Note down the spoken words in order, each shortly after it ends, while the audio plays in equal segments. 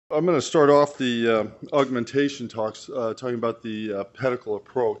I'm going to start off the augmentation talks talking about the pedicle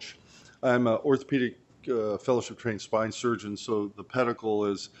approach. I'm an orthopedic fellowship trained spine surgeon, so the pedicle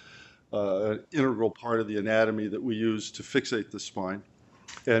is an integral part of the anatomy that we use to fixate the spine.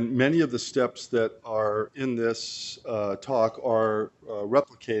 And many of the steps that are in this talk are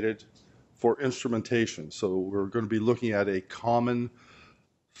replicated for instrumentation. So we're going to be looking at a common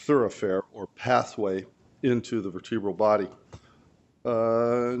thoroughfare or pathway into the vertebral body.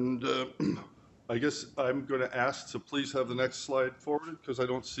 I guess I'm going to ask to please have the next slide forwarded because I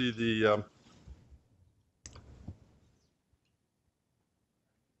don't see the.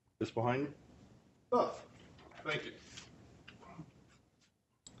 It's behind me? Oh, thank you.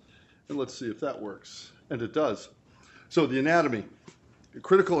 And let's see if that works. And it does. So the anatomy,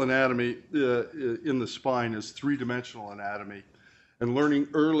 critical anatomy in the spine is three-dimensional anatomy. And learning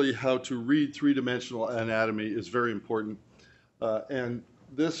early how to read three-dimensional anatomy is very important. And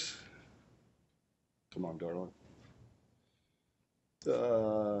this, come on, darling.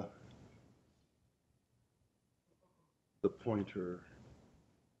 The pointer.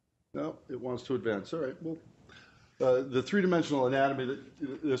 No, it wants to advance. All right. Well, the three-dimensional anatomy that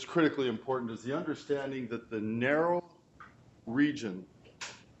is critically important is the understanding that the narrow region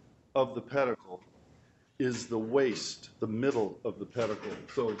of the pedicle is the waist, the middle of the pedicle.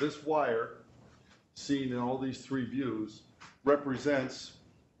 So this wire, seen in all these three views, represents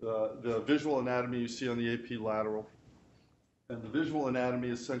the visual anatomy you see on the AP lateral. And the visual anatomy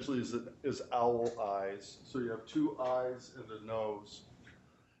essentially is owl eyes. So you have two eyes and a nose.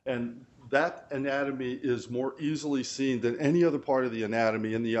 And that anatomy is more easily seen than any other part of the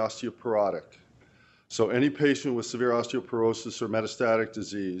anatomy in the osteoporotic. So any patient with severe osteoporosis or metastatic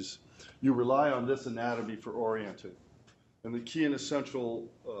disease, you rely on this anatomy for orienting. And the key and essential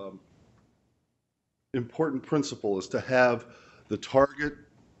important principle is to have the target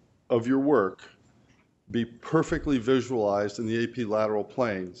of your work be perfectly visualized in the AP lateral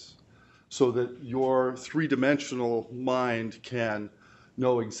planes so that your three-dimensional mind can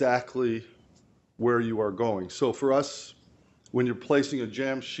know exactly where you are going. So for us, when you're placing a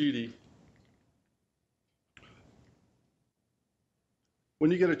jamsheety,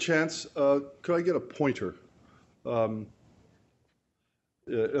 when you get a chance, could I get a pointer? A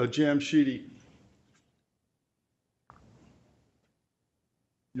jamsheety,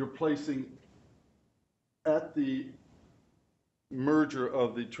 you're placing at the merger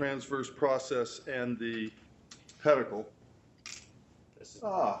of the transverse process and the pedicle.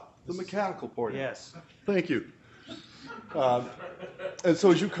 The mechanical portion. Yes. Thank you. And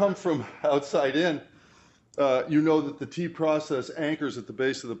so as you come from outside in, you know that the T process anchors at the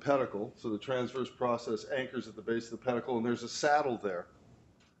base of the pedicle. So the transverse process anchors at the base of the pedicle, and there's a saddle there.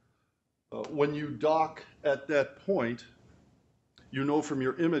 When you dock at that point, you know from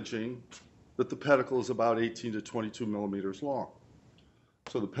your imaging that the pedicle is about 18 to 22 millimeters long.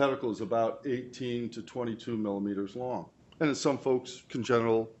 So the pedicle is about 18 to 22 millimeters long. And in some folks,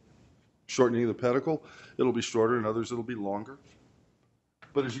 congenital shortening of the pedicle, it'll be shorter, and others it'll be longer.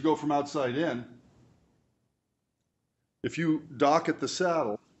 But as you go from outside in, if you dock at the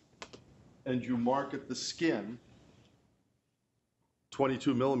saddle and you mark at the skin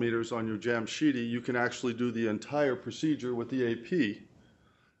 22 millimeters on your jamsheety, you can actually do the entire procedure with the AP.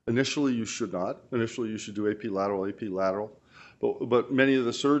 Initially, you should not. Initially, you should do AP lateral. But many of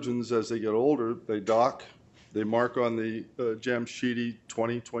the surgeons, as they get older, they dock, they mark on the jamsheety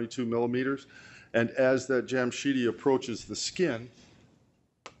 22 millimeters, and as that jamsheety approaches the skin,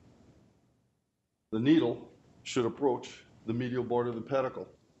 the needle should approach the medial border of the pedicle.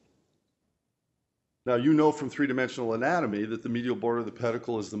 Now, you know from three-dimensional anatomy that the medial border of the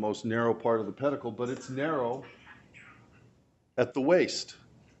pedicle is the most narrow part of the pedicle, but it's narrow at the waist.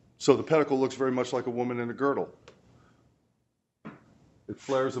 So the pedicle looks very much like a woman in a girdle. It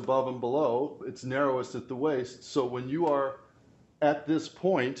flares above and below. It's narrowest at the waist. So when you are at this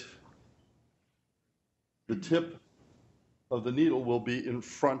point, the tip of the needle will be in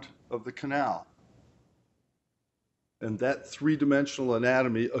front of the canal. And that three-dimensional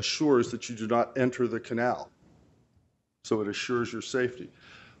anatomy assures that you do not enter the canal. So it assures your safety.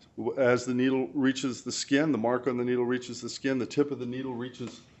 As the needle reaches the skin, the mark on the needle reaches the skin, the tip of the needle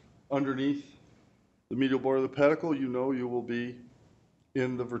reaches underneath the medial border of the pedicle, you know you will be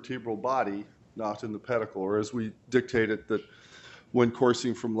in the vertebral body, not in the pedicle. Or as we dictate it, that when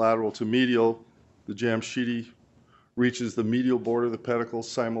coursing from lateral to medial, the jamsheety reaches the medial border of the pedicle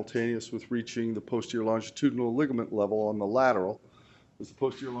simultaneous with reaching the posterior longitudinal ligament level on the lateral, as the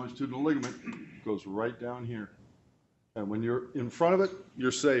posterior longitudinal ligament goes right down here. And when you're in front of it,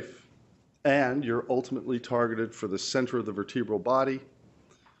 you're safe. And you're ultimately targeted for the center of the vertebral body,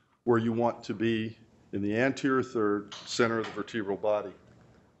 where you want to be in the anterior third, center of the vertebral body.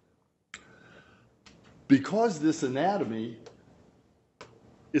 Because this anatomy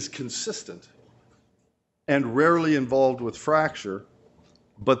is consistent and rarely involved with fracture,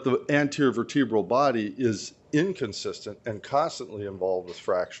 but the anterior vertebral body is inconsistent and constantly involved with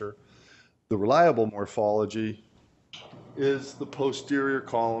fracture, the reliable morphology is the posterior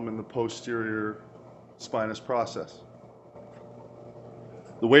column and the posterior spinous process.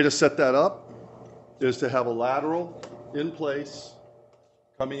 The way to set that up is to have a lateral in place,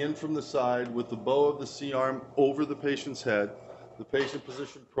 coming in from the side with the bow of the C-arm over the patient's head, the patient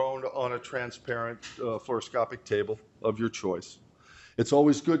positioned prone on a transparent fluoroscopic table of your choice. It's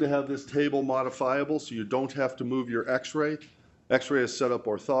always good to have this table modifiable so you don't have to move your x-ray. X-ray is set up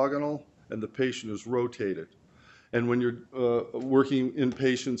orthogonal and the patient is rotated. And when you're working in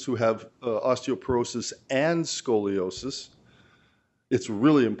patients who have osteoporosis and scoliosis, it's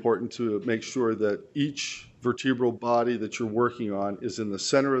really important to make sure that each vertebral body that you're working on is in the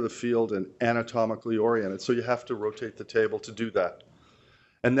center of the field and anatomically oriented. So you have to rotate the table to do that.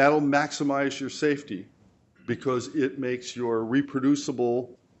 And that'll maximize your safety because it makes your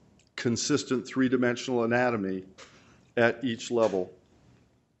reproducible, consistent three-dimensional anatomy at each level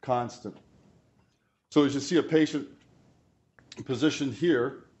constant. So as you see a patient positioned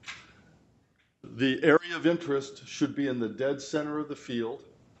here, the area of interest should be in the dead center of the field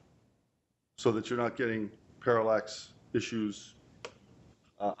so that you're not getting parallax issues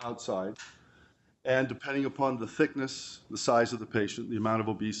outside. And depending upon the thickness, the size of the patient, the amount of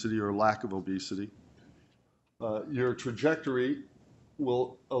obesity or lack of obesity, your trajectory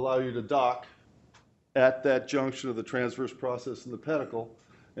will allow you to dock at that junction of the transverse process and the pedicle,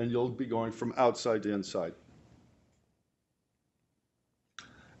 and you'll be going from outside to inside.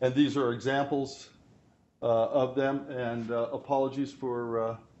 And these are examples of them, and apologies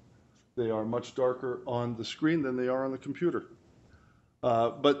for they are much darker on the screen than they are on the computer.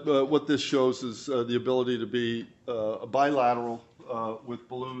 But what this shows is the ability to be bilateral with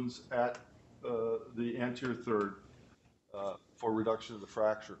balloons at the anterior third for reduction of the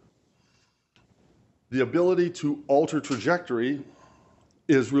fracture. The ability to alter trajectory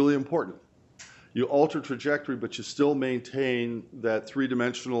is really important. You alter trajectory, but you still maintain that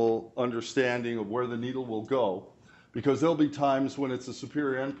three-dimensional understanding of where the needle will go, because there'll be times when it's a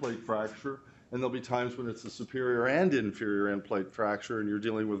superior end plate fracture, and there'll be times when it's a superior and inferior end plate fracture, and you're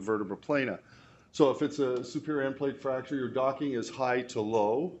dealing with vertebra plana. So if it's a superior end plate fracture, your docking is high to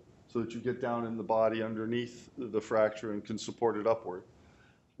low, so that you get down in the body underneath the fracture and can support it upward.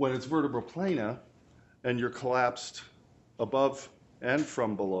 When it's vertebra plana, and you're collapsed above and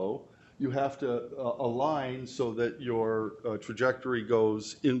from below, you have to align so that your trajectory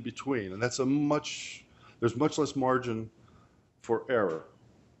goes in between. And that's there's much less margin for error.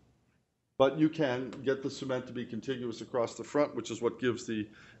 But you can get the cement to be contiguous across the front, which is what gives the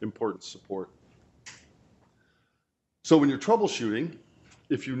important support. So when you're troubleshooting,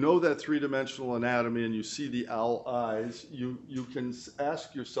 if you know that three-dimensional anatomy and you see the owl eyes, you can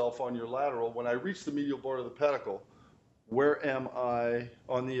ask yourself on your lateral, when I reach the medial border of the pedicle, where am I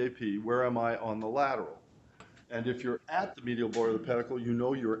on the AP? Where am I on the lateral? And if you're at the medial border of the pedicle, you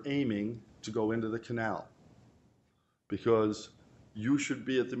know you're aiming to go into the canal, because you should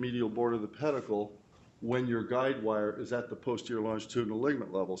be at the medial border of the pedicle when your guide wire is at the posterior longitudinal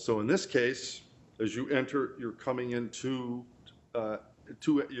ligament level. So in this case, as you enter, you're coming in two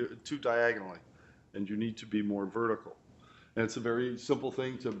diagonally, and you need to be more vertical. And it's a very simple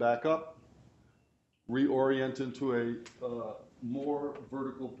thing to back up, reorient into a more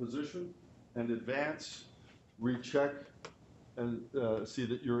vertical position, and advance, recheck, and see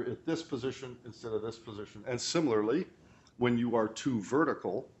that you're at this position instead of this position. And similarly, when you are too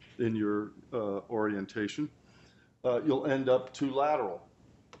vertical in your orientation, you'll end up too lateral.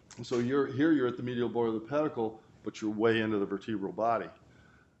 So you're at the medial border of the pedicle, but you're way into the vertebral body.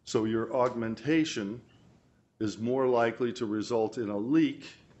 So your augmentation is more likely to result in a leak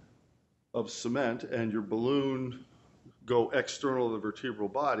of cement and your balloon go external to the vertebral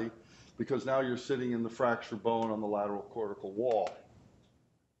body, because now you're sitting in the fracture bone on the lateral cortical wall,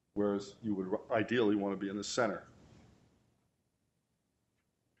 whereas you would ideally want to be in the center.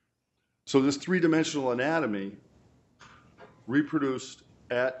 So this three-dimensional anatomy, reproduced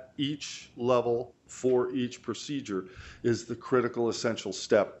at each level for each procedure, is the critical essential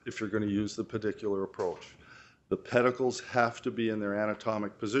step if you're going to use the pedicular approach. The pedicles have to be in their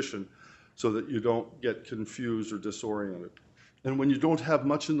anatomic position so that you don't get confused or disoriented. And when you don't have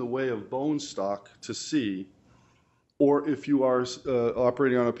much in the way of bone stock to see, or if you are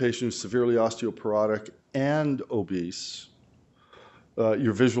operating on a patient who's severely osteoporotic and obese,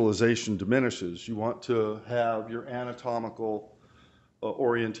 your visualization diminishes. You want to have your anatomical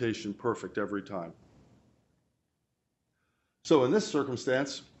orientation perfect every time. So in this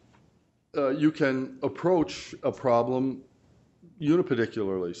circumstance, you can approach a problem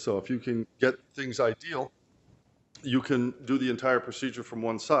unipedicularly. So if you can get things ideal, you can do the entire procedure from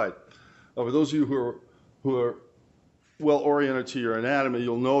one side. For those of you who are well oriented to your anatomy,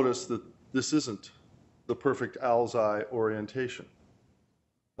 you'll notice that this isn't the perfect owl's eye orientation.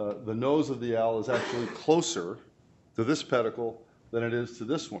 The nose of the owl is actually closer to this pedicle than it is to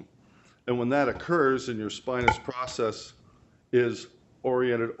this one. And when that occurs and your spinous process is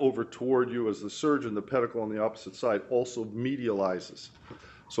oriented over toward you as the surgeon, the pedicle on the opposite side also medializes.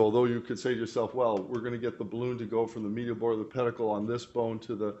 So although you could say to yourself, well, we're going to get the balloon to go from the medial border of the pedicle on this bone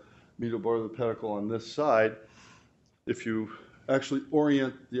to the medial border of the pedicle on this side, if you actually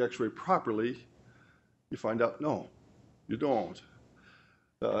orient the x-ray properly, you find out, no, you don't.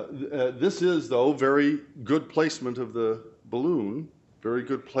 This is, though, very good placement of the balloon, very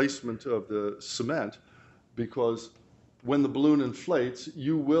good placement of the cement, because when the balloon inflates,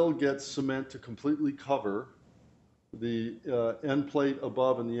 you will get cement to completely cover the end plate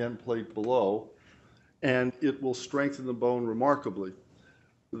above and the end plate below, and it will strengthen the bone remarkably.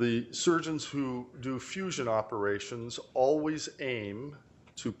 The surgeons who do fusion operations always aim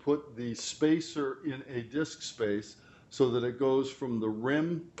to put the spacer in a disc space so that it goes from the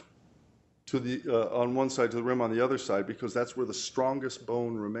rim to the on one side to the rim on the other side, because that's where the strongest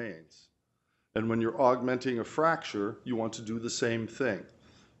bone remains. And when you're augmenting a fracture, you want to do the same thing.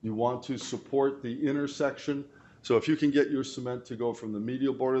 You want to support the intersection. So if you can get your cement to go from the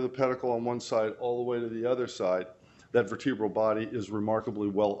medial border of the pedicle on one side all the way to the other side, that vertebral body is remarkably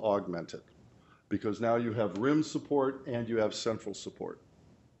well augmented, because now you have rim support and you have central support.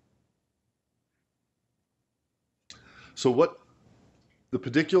 So what the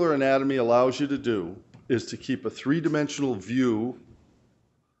pedicular anatomy allows you to do is to keep a three-dimensional view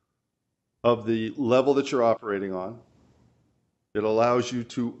of the level that you're operating on. It allows you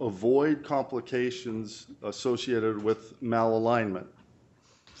to avoid complications associated with malalignment.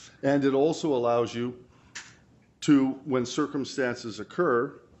 And it also allows you to, when circumstances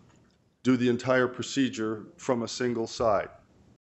occur, do the entire procedure from a single side.